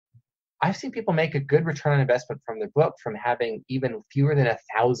I've seen people make a good return on investment from their book from having even fewer than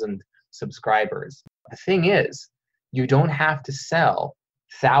 1,000 subscribers. The thing is, you don't have to sell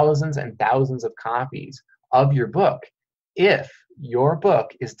thousands and thousands of copies of your book if your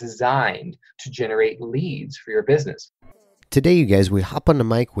book is designed to generate leads for your business. Today, you guys, we hop on the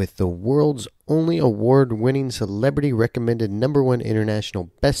mic with the world's only award-winning, celebrity-recommended #1 international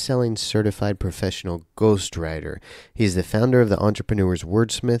best-selling certified professional ghostwriter. He's the founder of the Entrepreneur's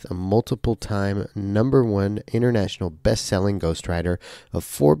Wordsmith, a multiple-time #1 international best-selling ghostwriter, a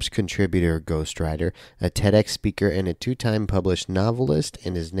Forbes contributor ghostwriter, a TEDx speaker, and a 2-time published novelist,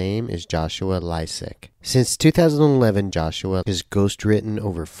 and his name is Joshua Lisec. Since 2011, Joshua has ghostwritten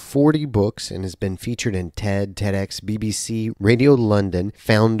over 40 books and has been featured in TED, TEDx, BBC, Radio London,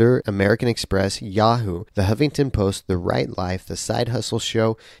 Founder, American Express, Yahoo, The Huffington Post, The Right Life, The Side Hustle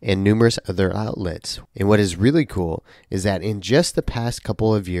Show, and numerous other outlets. And what is really cool is that in just the past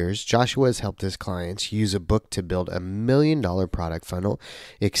couple of years, Joshua has helped his clients use a book to build $1 million product funnel,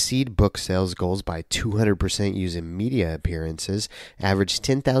 exceed book sales goals by 200% using media appearances, average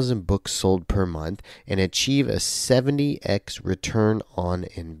 10,000 books sold per month, and achieve a 70x return on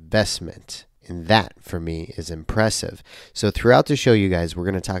investment. And that, for me, is impressive. So throughout the show, you guys, we're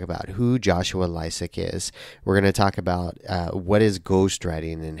going to talk about who Joshua Lisec is. We're going to talk about what is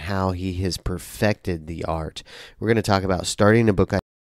ghostwriting and how he has perfected the art. We're going to talk about starting a book